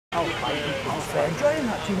Enjoying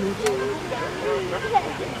that too.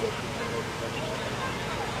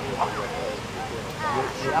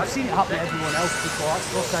 I've seen it happen to everyone else before. That's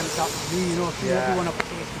the first time it's happened to me, you know. I've seen everyone up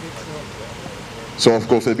tasted it, so off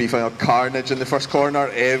go for the B final. Carnage in the first corner.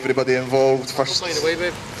 Everybody involved. First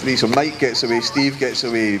three. So Mike gets away, Steve gets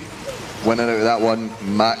away. Winning out of that one,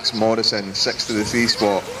 Max Morrison, 6 to the 3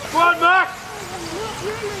 spot. Come on, Max!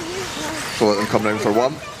 So let them come round for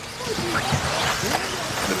one.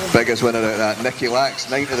 The biggest winner out of that, Nicky Lax,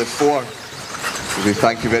 9 to the 4. We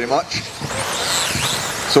thank you very much.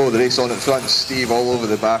 So the race on at front, Steve all over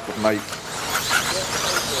the back of Mike.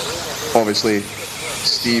 Obviously,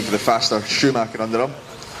 Steve the faster Schumacher under him.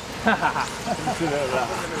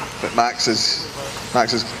 But Max is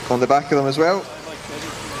on the back of them as well.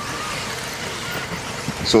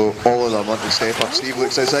 So all of them want to step up. Steve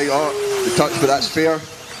looks outside, oh, the touch, but that's fair.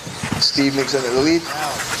 Steve makes it into the lead.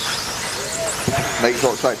 Mike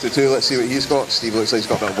drops back to 2, let's see what he's got. Steve looks like he's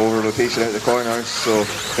got a bit of over rotation out of the corners, so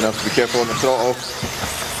gonna have to be careful on the throttle.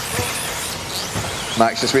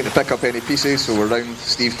 Max just waiting to pick up any pieces, so we're round.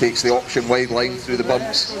 Steve takes the option wide line through the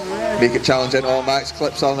bumps, make it challenging. Oh, Max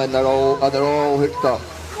clips them and they're all hooked up.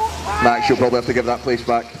 Max, you'll probably have to give that place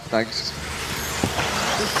back, thanks.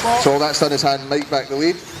 So all that's done is hand Mike back the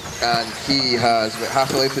lead, and he has about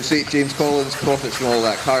half a length of straight. James Collins profits from all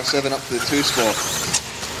that. Car 7 up to the 2 spot.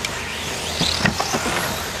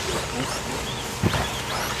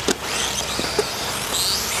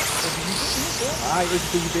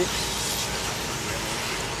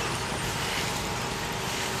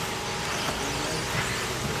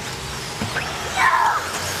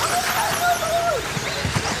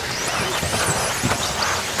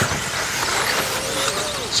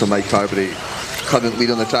 So Mike Carberry, current lead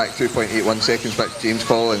on the track, 2.81 seconds back to James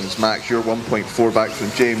Collins. Max, you're 1.4 back from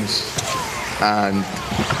James. And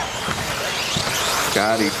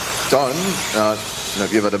Gary Dunn, no,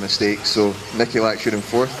 you've had a mistake, so Nicky Lax, you're in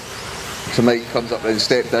 4th. So Mike comes up and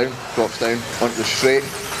step down, drops down onto the straight,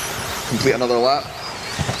 complete another lap.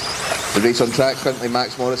 The race on track, currently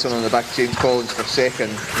Max Morrison on the back of James Collins for 2nd.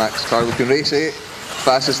 Max Carberry can race 8.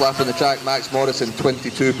 Fastest lap on the track, Max Morrison,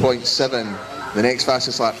 22.7. The next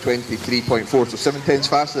fastest lap, 23.4, so 7 tenths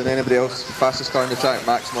faster than anybody else. Fastest car on the track,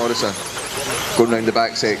 Max Morrison. Going round the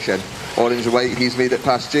back section. Orange and white, he's made it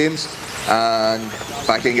past James. And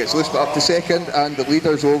back in gets loose, but up to 2nd, and the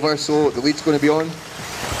leader's over, so the lead's going to be on.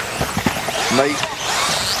 Mike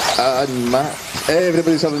and Matt.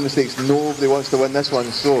 Everybody's having mistakes. Nobody wants to win this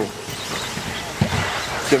one, so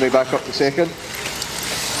Jimmy back up to 2nd.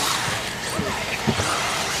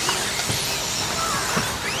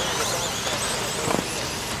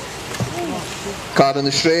 Car on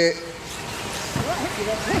the straight.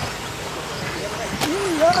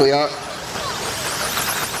 Clear.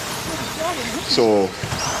 So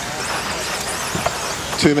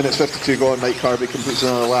 2 minutes 52 gone. Mike Carberry completes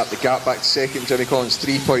another lap. The gap back to 2nd. Jimmy Collins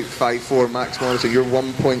 3.54. Max Morrison, you're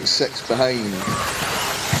 1.6 behind.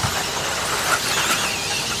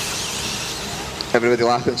 Everybody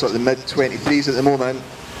lapping sort of the mid 23s at the moment.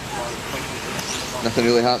 Nothing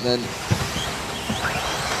really happening.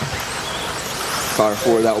 Car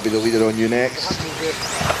 4, that will be the leader on you next.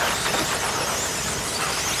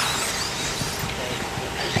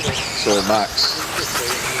 So Max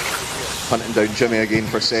hunting down Jimmy again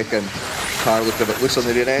for 2nd. Car looking a bit loose on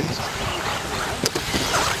the rear end.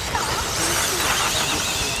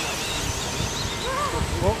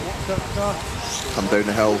 Come down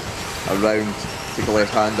the hill, around, take a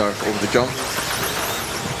left-hander over the jump.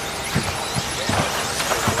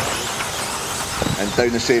 And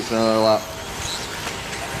down the straight for another lap.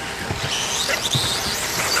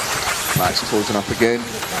 Max closing up again.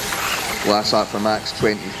 Last lap for Max,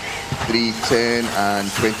 23.10 and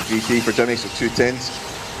 23.3 for Jimmy, so 2 tenths.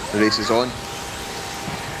 The race is on.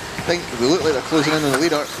 I think they look like they're closing in on the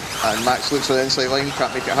leader, and Max looks for the inside line,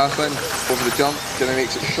 can't make it happen. Over the jump, Jimmy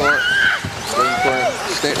makes it short. Down corner,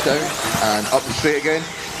 step down, and up the straight again.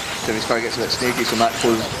 Jimmy's car gets a bit snaky, so Max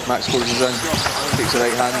closes in. Takes a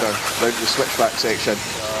right-hander, round to the switchback section.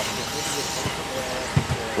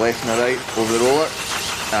 Left and a right, over the roller,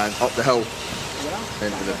 and up the hill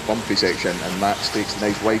into the bumpy section, and Max takes the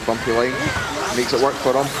nice wide bumpy line, makes it work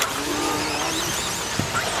for him.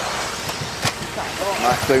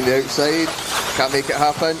 Max down the outside, can't make it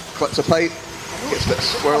happen, clips a pipe, gets a bit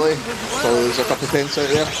swirly, so there's a couple of tenths out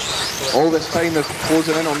there. All this time they're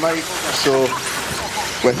closing in on Mike, so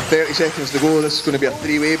with 30 seconds to go, this is going to be a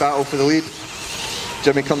 3-way battle for the lead.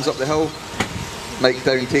 Jimmy comes up the hill, Mike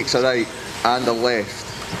down takes a right and a left.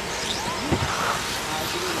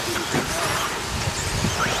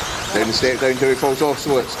 Down the step down till he falls off,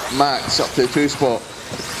 so it's Max up to the 2 spot.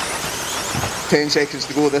 10 seconds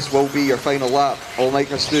to go, this will be your final lap. All Mike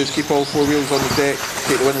has to do is keep all 4 wheels on the deck,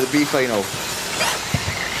 take the win of the B final.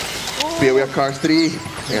 Be aware car 3, I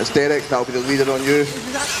think it's Derek, that'll be the leader on you.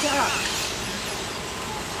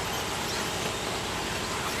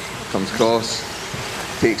 Comes across,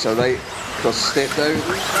 takes a right, across the step down.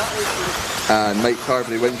 And Mike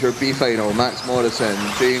Carberry wins your B final. Max Morrison,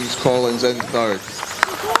 James Collins in third.